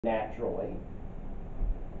naturally.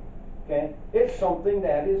 Okay? It's something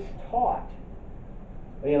that is taught.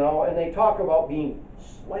 You know, and they talk about being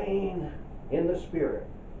slain in the Spirit.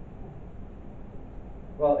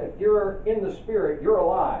 Well, if you're in the Spirit, you're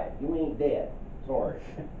alive. You ain't dead. Sorry.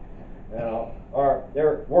 You know, or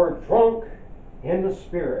we're drunk in the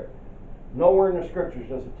Spirit. Nowhere in the Scriptures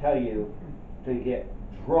does it tell you to get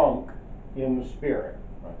drunk in the Spirit.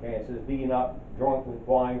 Okay, it says, be not drunk with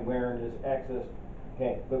wine wherein is excess,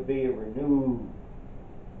 okay, but be renewed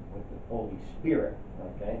with the Holy Spirit.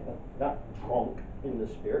 Okay, not drunk in the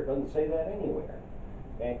Spirit, doesn't say that anywhere.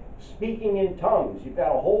 Okay, speaking in tongues, you've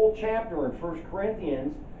got a whole chapter in 1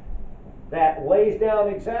 Corinthians that lays down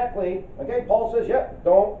exactly. Okay, Paul says, yep,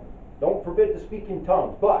 don't forbid to speak in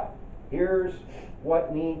tongues, but here's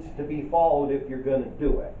what needs to be followed if you're going to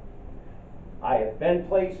do it. I have been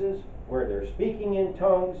places where they're speaking in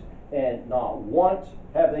tongues, and not once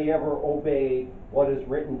have they ever obeyed what is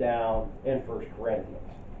written down in 1 Corinthians.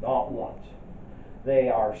 Not once. They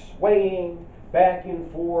are swaying back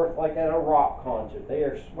and forth like at a rock concert. They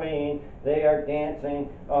are swaying, they are dancing,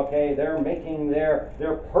 okay, they're making their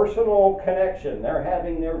personal connection. They're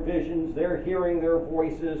having their visions, they're hearing their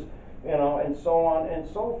voices, you know, and so on and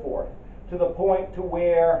so forth. To the point to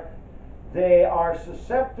where they are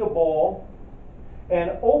susceptible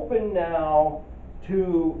and open now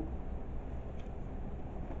to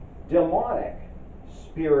demonic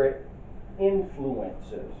spirit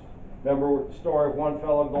influences. Remember the story of one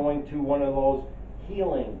fellow going to one of those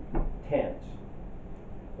healing tents.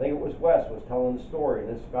 I think it was Wes was telling the story,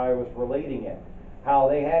 and this guy was relating it. How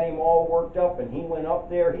they had him all worked up, and he went up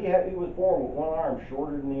there. He was born with one arm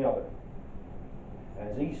shorter than the other.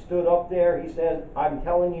 As he stood up there, he said, I'm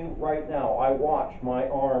telling you right now, I watched my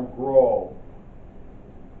arm grow.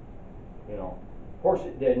 You know, of course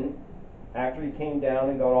it didn't. After he came down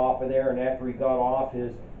and got off of there, and after he got off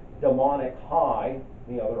his demonic high,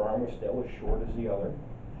 the other arm was still as short as the other.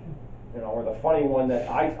 You know, or the funny one that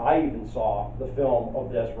I even saw the film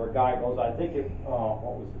of this, where a guy goes, I think it, what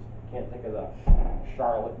was this? Can't think of the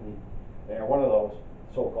Charlotte and one of those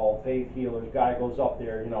so-called faith healers. Guy goes up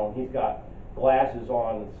there, you know, and he's got glasses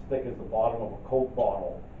on as thick as the bottom of a Coke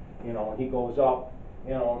bottle. You know, and he goes up,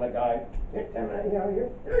 you know, and the guy, you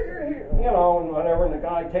know, and whatever, and the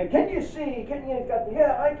guy takes, can you see?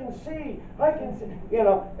 Yeah, I can see, you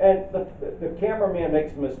know, and the cameraman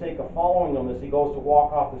makes the mistake of following him as he goes to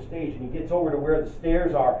walk off the stage, and he gets over to where the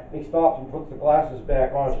stairs are, and he stops and puts the glasses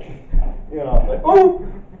back on, you know, it's like, ooh,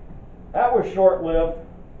 that was short-lived,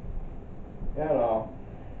 you know.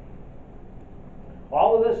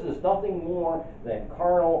 All of this is nothing more than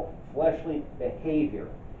carnal, fleshly behavior,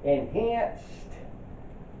 enhanced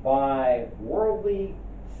by worldly,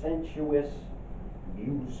 sensuous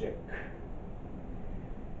music.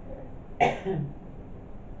 You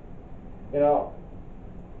know,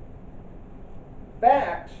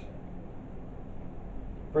 facts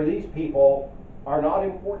for these people are not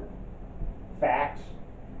important. Facts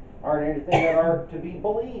aren't anything that are to be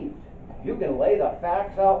believed. You can lay the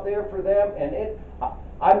facts out there for them, and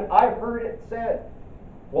I've heard it said,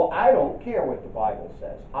 well, I don't care what the Bible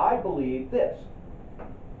says. I believe this.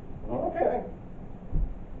 Okay.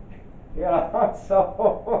 Yeah,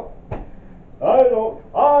 so I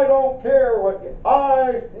don't care what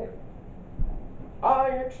I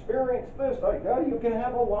experienced this. You can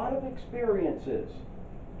have a lot of experiences.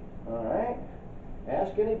 All right?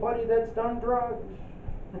 Ask anybody that's done drugs.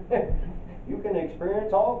 You can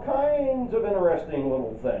experience all kinds of interesting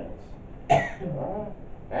little things.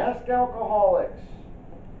 Ask alcoholics.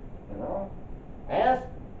 You know, ask.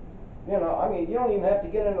 You know, I mean, you don't even have to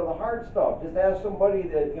get into the hard stuff. Just ask somebody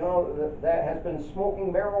that, you know, that has been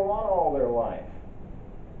smoking marijuana all their life.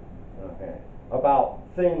 Okay. About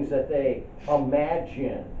things that they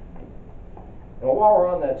imagine. And while we're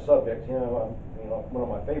on that subject, you know, one of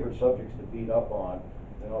my favorite subjects to beat up on,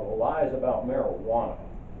 you know, the lies about marijuana.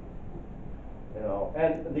 You know,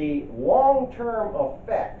 and the long-term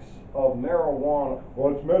effects of marijuana.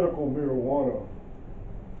 Well, it's medical marijuana.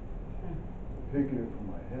 I'm taking it for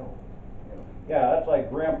my health. Yeah, that's like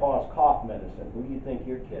Grandpa's cough medicine. Who do you think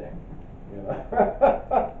you're kidding? You know,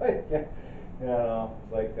 you know,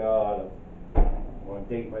 it's like I want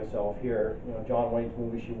to date myself here. You know, John Wayne's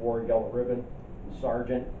movie, she wore a yellow ribbon, the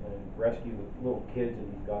sergeant, and rescued the little kids,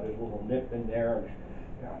 and he's got his little nip in there.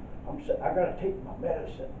 And I gotta take my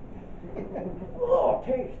medicine. Oh,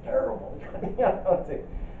 it tastes terrible.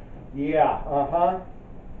 Yeah,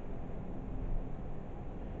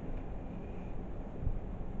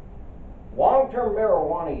 Long-term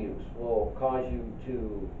marijuana use will cause you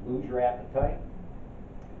to lose your appetite,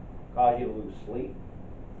 cause you to lose sleep,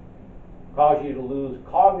 cause you to lose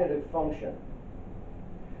cognitive function.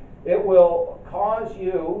 It will cause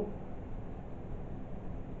you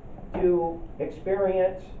to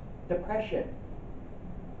experience depression.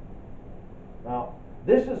 Now,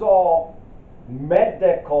 this is all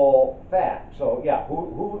medical fact. So, yeah,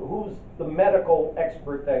 who's the medical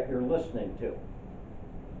expert that you're listening to?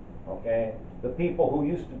 Okay? The people who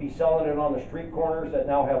used to be selling it on the street corners that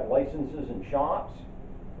now have licenses in shops?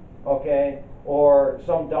 Okay? Or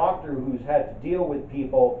some doctor who's had to deal with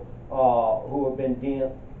people who have been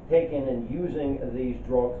taking and using these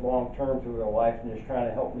drugs long term through their life and is trying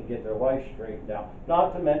to help me get their life straightened out.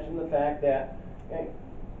 Not to mention the fact that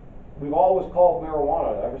we've always called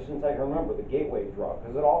marijuana, ever since I can remember, the gateway drug,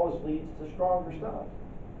 because it always leads to stronger stuff.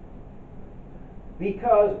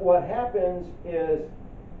 Because what happens is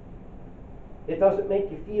it doesn't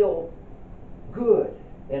make you feel good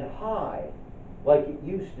and high like it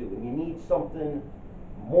used to, and you need something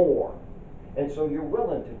more. And so you're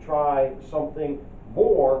willing to try something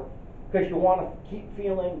more because you want to keep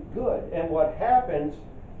feeling good. And what happens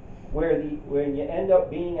when you end up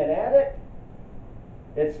being an addict,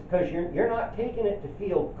 it's because you're not taking it to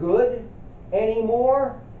feel good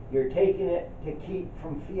anymore. You're taking it to keep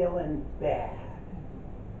from feeling bad.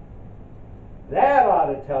 That ought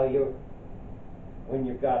to tell you when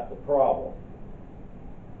you've got the problem.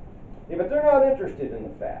 Yeah, but they're not interested in the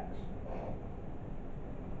facts.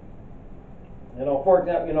 For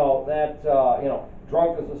example, that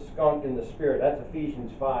drunk as a skunk in the spirit. That's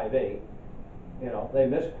Ephesians 5:8. They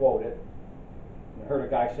misquote it. I heard a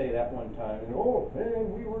guy say that one time. Oh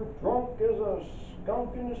man, we were drunk as a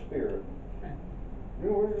skunk in the spirit. We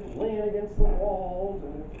were laying against the walls,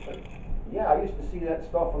 and it's like, yeah, I used to see that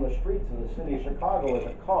stuff on the streets in the city of Chicago as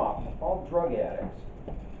a cop. All drug addicts.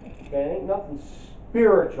 Okay, ain't nothing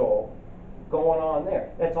spiritual going on there.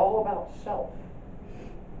 It's all about self.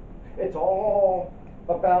 It's all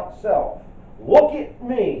about self. Look at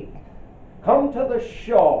me. Come to the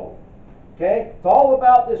show. Okay? It's all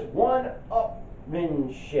about this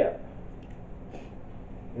one-upmanship.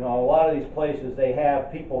 A lot of these places, they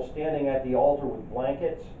have people standing at the altar with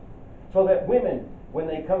blankets so that women, when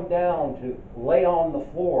they come down to lay on the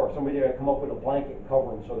floor, somebody got to come up with a blanket and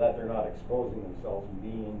cover them so that they're not exposing themselves and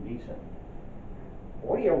being indecent.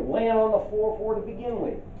 What are you laying on the floor for to begin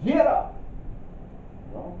with? Get up!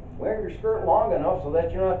 Wear your skirt long enough so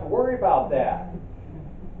that you don't have to worry about that.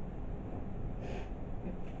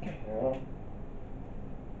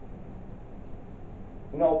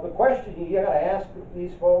 The question you got to ask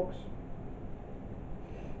these folks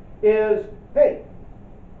is, hey,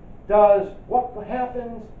 does what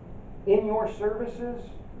happens in your services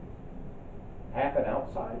happen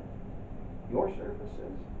outside your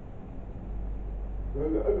services?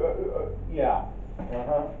 Yeah.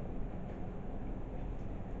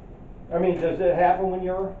 Does it happen when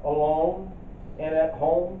you're alone and at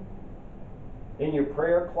home, in your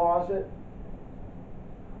prayer closet,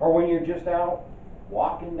 or when you're just out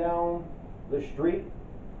walking down the street?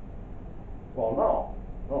 Well,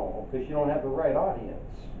 no, because you don't have the right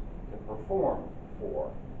audience to perform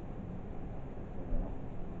for.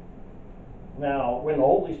 Now, when the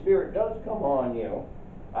Holy Spirit does come on you,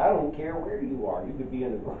 I don't care where you are. You could be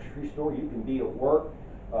in the grocery store, you can be at work,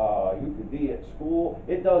 you could be at school.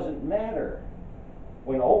 It doesn't matter.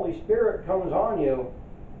 When the Holy Spirit comes on you,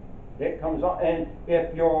 it comes on. And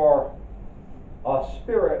if you're a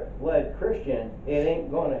Spirit-led Christian, it ain't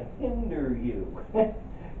going to hinder you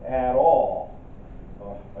at all.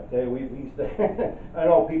 I tell you, we used to I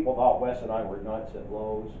know people thought Wes and I were nuts at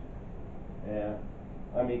Lowe's. Yeah.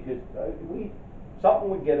 Because something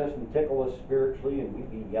would get us and tickle us spiritually, and we'd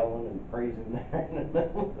be yelling and praising there in the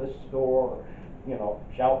middle of the store,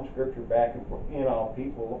 shouting scripture back and forth.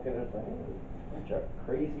 People look at us like, hey, bunch of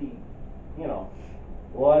crazy,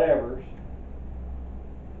 whatevers.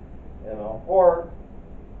 Or,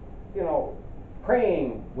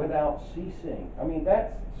 praying without ceasing.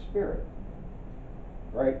 That's spirit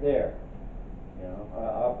right there.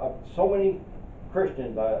 So many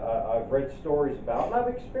Christians I've read stories about, and I've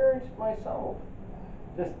experienced myself,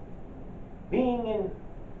 just being in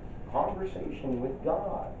conversation with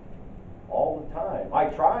God all the time. I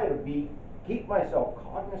try to keep myself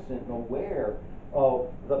cognizant and aware of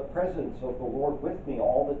the presence of the Lord with me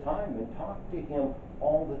all the time and talk to Him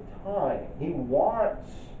all the time. He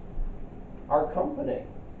wants our company.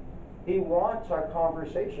 He wants our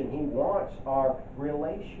conversation. He wants our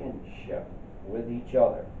relationship with each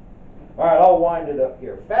other. All right, I'll wind it up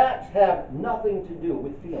here. Facts have nothing to do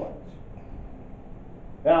with feelings.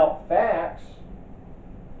 Now, facts,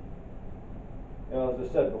 as I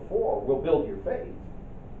said before, will build your faith.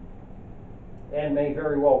 and may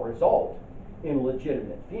very well result in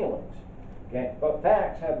legitimate feelings. Okay? But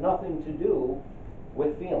facts have nothing to do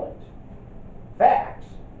with feelings. Facts,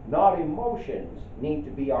 not emotions, need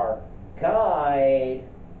to be our guide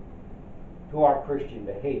to our Christian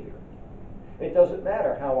behavior. It doesn't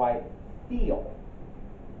matter how I feel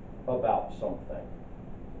about something.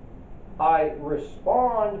 I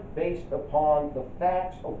respond based upon the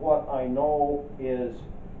facts of what I know is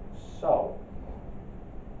so.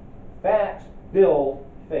 Facts build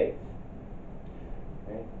faith.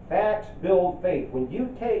 Okay? Facts build faith. When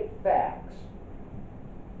you take facts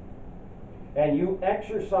and you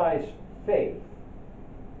exercise faith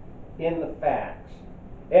in the facts,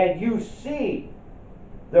 and you see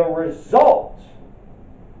the result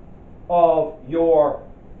of your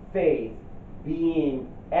faith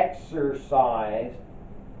being exercised,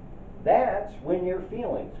 that's when your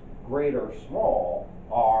feelings, great or small,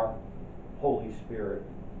 are Holy Spirit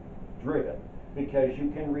driven. Because you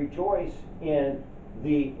can rejoice in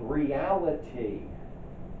the reality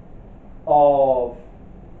of,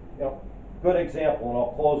 good example, and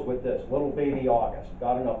I'll close with this. Little baby August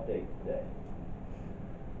got an update today.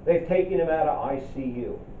 They've taken him out of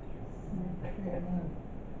ICU.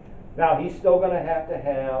 Now, he's still going to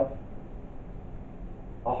have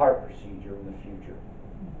a heart procedure in the future.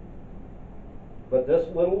 But this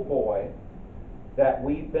little boy that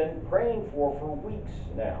we've been praying for weeks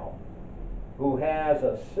now, who has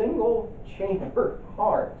a single chamber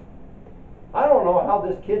heart, I don't know how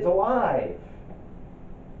this kid's alive.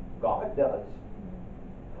 God does.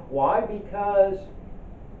 Why? Because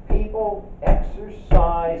people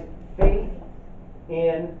exercise faith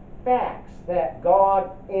in facts, that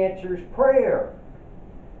God answers prayer,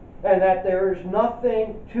 and that there is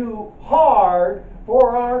nothing too hard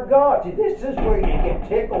for our God. See, this is where you get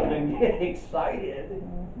tickled and get excited.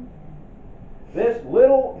 This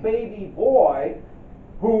little baby boy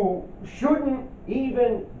who shouldn't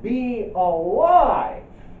even be alive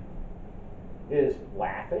is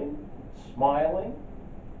laughing, smiling.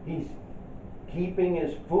 He's keeping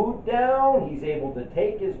his food down. He's able to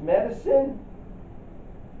take his medicine.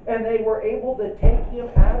 And they were able to take him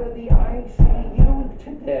out of the ICU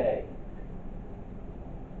today.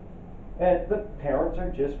 And the parents are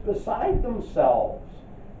just beside themselves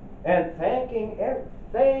and thank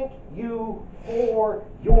you for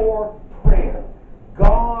your prayer.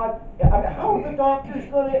 God, how are the doctors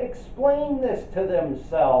going to explain this to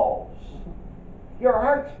themselves? Your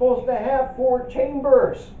heart's supposed to have 4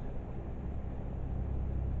 chambers.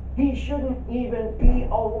 He shouldn't even be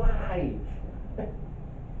alive.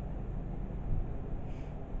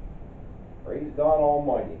 Praise God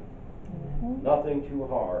Almighty. Nothing too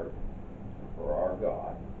hard for our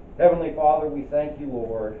God. Heavenly Father, we thank you,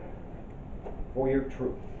 Lord, for your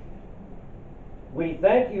truth. We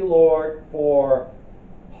thank you, Lord, for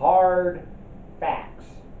hard facts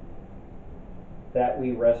that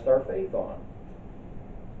we rest our faith on.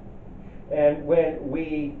 And when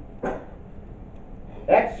we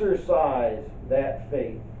exercise that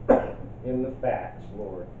faith in the facts,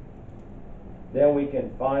 Lord, then we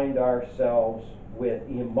can find ourselves with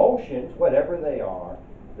emotions, whatever they are,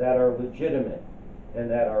 that are legitimate and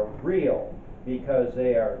that are real because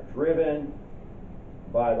they are driven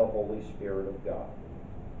by the Holy Spirit of God.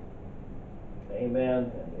 Amen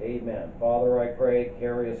and amen. Father, I pray,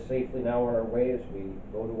 carry us safely now on our way as we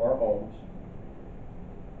go to our homes.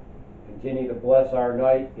 Continue to bless our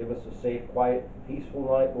night. Give us a safe, quiet,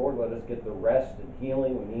 peaceful night, Lord. Let us get the rest and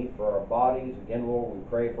healing we need for our bodies. Again, Lord, we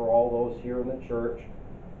pray for all those here in the church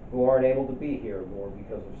who aren't able to be here, Lord,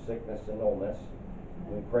 because of sickness and illness.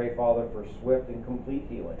 We pray, Father, for swift and complete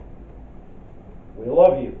healing. We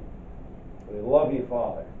love you. We love you,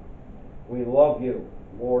 Father. We love you,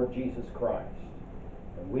 Lord Jesus Christ.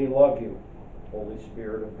 And we love you, Holy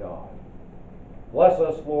Spirit of God. Bless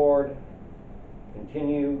us, Lord.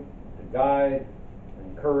 Continue to guide,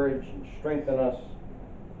 encourage, and strengthen us,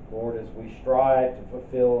 Lord, as we strive to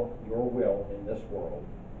fulfill your will in this world.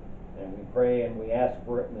 And we pray and we ask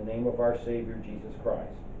for it in the name of our Savior, Jesus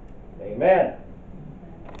Christ. Amen.